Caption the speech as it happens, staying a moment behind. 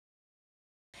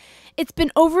It's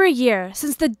been over a year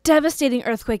since the devastating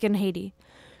earthquake in Haiti.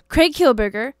 Craig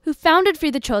Kielburger, who founded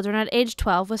Free the Children at age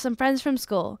 12 with some friends from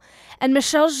school, and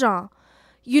Michaelle Jean,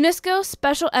 UNESCO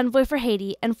Special Envoy for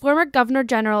Haiti and former Governor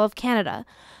General of Canada,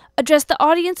 addressed the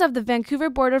audience of the Vancouver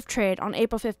Board of Trade on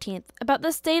April 15th about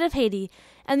the state of Haiti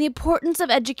and the importance of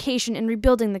education in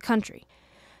rebuilding the country.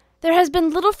 There has been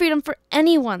little freedom for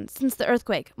anyone since the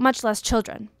earthquake, much less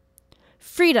children.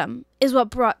 Freedom is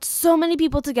what brought so many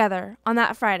people together on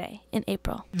that Friday in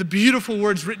April. The beautiful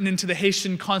words written into the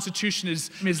Haitian constitution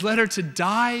is better to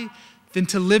die than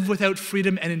to live without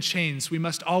freedom and in chains. We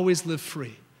must always live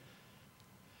free.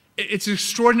 It's an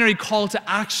extraordinary call to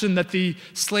action that the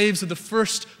slaves of the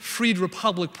first freed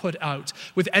republic put out,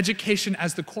 with education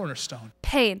as the cornerstone.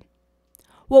 Pain.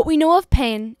 What we know of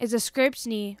pain is a scraped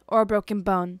knee or a broken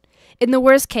bone. In the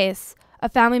worst case, a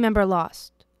family member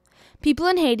lost. People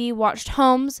in Haiti watched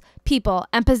homes, people,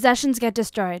 and possessions get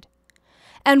destroyed.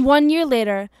 And 1 year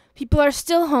later, people are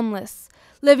still homeless,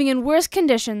 living in worse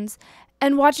conditions,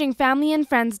 and watching family and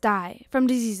friends die from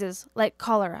diseases like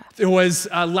cholera. There was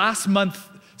last month,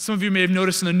 some of you may have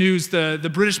noticed in the news,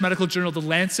 the British medical journal, The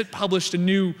Lancet, published a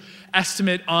new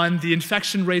estimate on the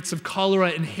infection rates of cholera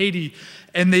in Haiti.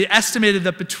 And they estimated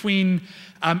that between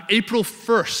April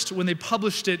 1st, when they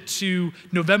published it, to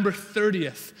November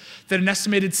 30th, that an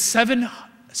estimated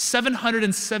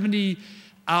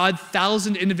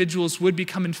 770,000 individuals would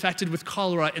become infected with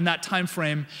cholera in that time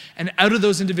frame. And out of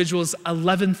those individuals,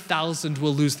 11,000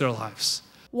 will lose their lives.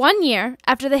 1 year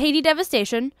after the Haiti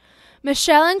devastation,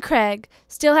 Michelle and Craig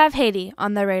still have Haiti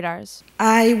on their radars.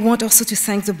 I want also to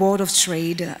thank the Board of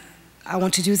Trade. I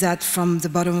want to do that from the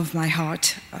bottom of my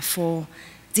heart for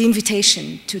the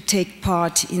invitation to take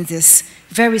part in this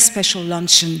very special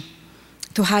luncheon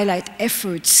to highlight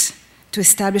efforts to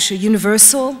establish a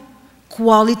universal,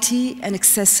 quality, and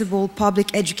accessible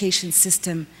public education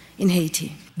system in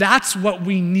Haiti. That's what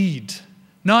we need.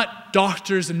 Not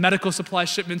doctors and medical supply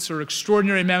shipments or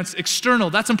extraordinary amounts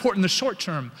external. That's important in the short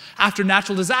term after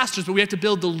natural disasters, but we have to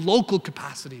build the local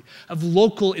capacity of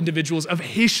local individuals, of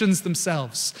Haitians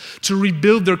themselves, to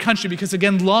rebuild their country. Because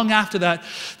again, long after that,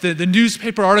 the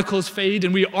newspaper articles fade,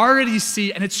 and we already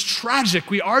see, and it's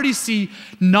tragic, we already see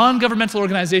non-governmental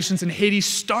organizations in Haiti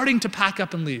starting to pack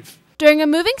up and leave. During a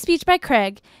moving speech by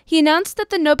Craig, he announced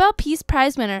that the Nobel Peace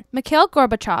Prize winner, Mikhail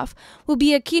Gorbachev, will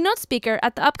be a keynote speaker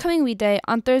at the upcoming We Day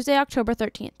on Thursday, October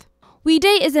 13th. We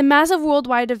Day is a massive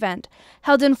worldwide event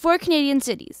held in 4 Canadian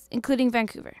cities, including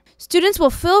Vancouver. Students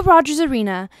will fill Rogers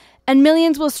Arena, and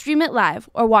millions will stream it live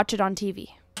or watch it on TV.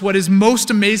 What is most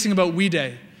amazing about We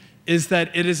Day is that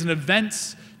it is an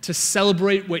event to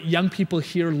celebrate what young people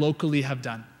here locally have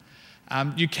done.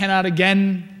 You cannot,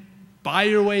 again, buy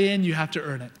your way in, you have to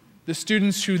earn it. The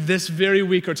students who this very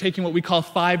week are taking what we call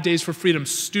 5 Days for Freedom,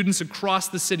 students across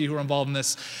the city who are involved in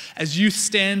this, as youth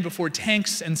stand before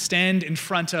tanks and stand in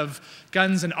front of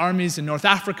guns and armies in North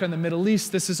Africa and the Middle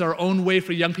East, this is our own way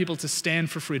for young people to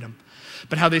stand for freedom.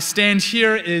 But how they stand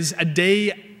here is a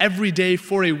day, every day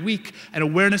for a week, an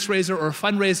awareness raiser or a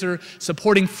fundraiser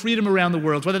supporting freedom around the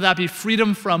world, whether that be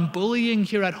freedom from bullying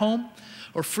here at home,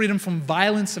 or freedom from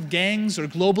violence of gangs, or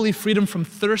globally freedom from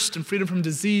thirst and freedom from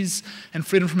disease and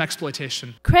freedom from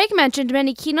exploitation. Craig mentioned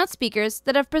many keynote speakers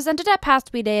that have presented at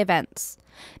past We Day events,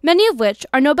 many of which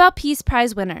are Nobel Peace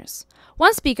Prize winners.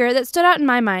 One speaker that stood out in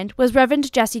my mind was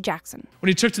Reverend Jesse Jackson. When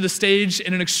he took to the stage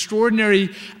in an extraordinary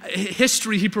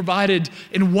history he provided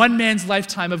in one man's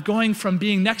lifetime of going from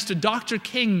being next to Dr.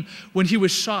 King when he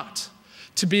was shot,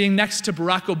 to being next to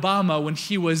Barack Obama when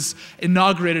he was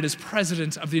inaugurated as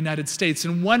President of the United States.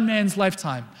 In one man's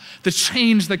lifetime, the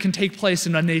change that can take place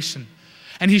in a nation.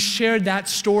 And he shared that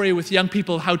story with young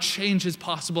people, how change is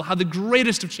possible, how the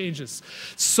greatest of changes,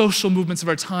 social movements of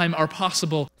our time, are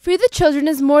possible. Free the Children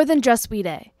is more than just We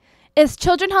Day. It's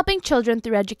children helping children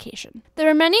through education. There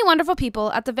were many wonderful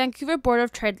people at the Vancouver Board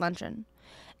of Trade Luncheon.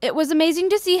 It was amazing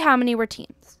to see how many were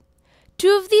teens.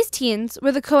 2 of these teens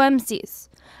were the co-MCs.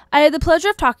 I had the pleasure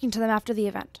of talking to them after the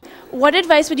event. What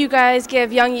advice would you guys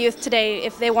give young youth today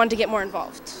if they wanted to get more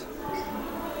involved?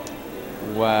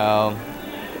 Well,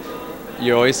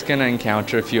 you're always going to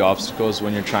encounter a few obstacles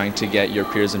when you're trying to get your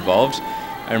peers involved.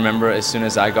 I remember as soon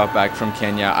as I got back from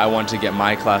Kenya, I wanted to get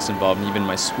my class involved and even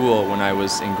my school when I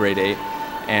was in grade 8.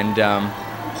 And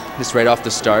just right off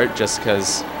the start, just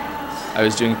because I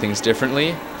was doing things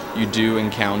differently, you do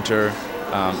encounter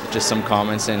just some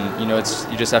comments, and you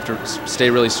just have to stay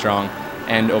really strong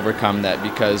and overcome that,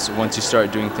 because once you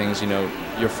start doing things,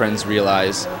 your friends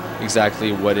realize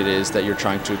exactly what it is that you're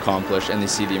trying to accomplish, and they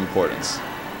see the importance.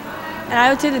 And I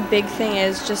would say the big thing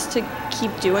is just to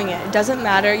keep doing it. It doesn't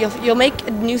matter. You'll make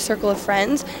a new circle of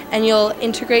friends, and you'll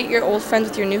integrate your old friends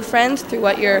with your new friends through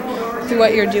what you're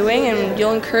doing, and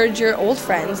you'll encourage your old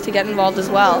friends to get involved as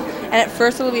well. And at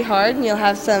first it'll be hard, and you'll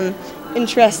have some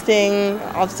interesting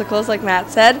obstacles, like Matt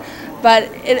said, but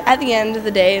at the end of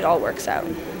the day, it all works out.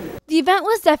 The event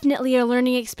was definitely a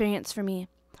learning experience for me.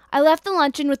 I left the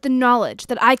luncheon with the knowledge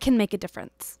that I can make a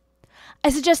difference. I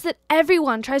suggest that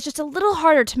everyone tries just a little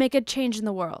harder to make a change in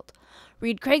the world.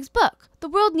 Read Craig's book, The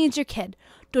World Needs Your Kid,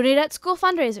 donate at school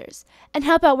fundraisers, and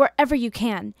help out wherever you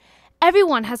can.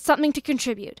 Everyone has something to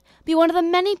contribute. Be one of the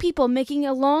many people making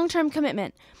a long-term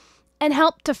commitment and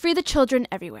help to free the children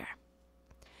everywhere.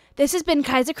 This has been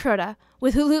Kaiser Kroda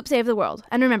with Hula Hoop Save the World.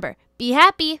 And remember, be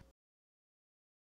happy!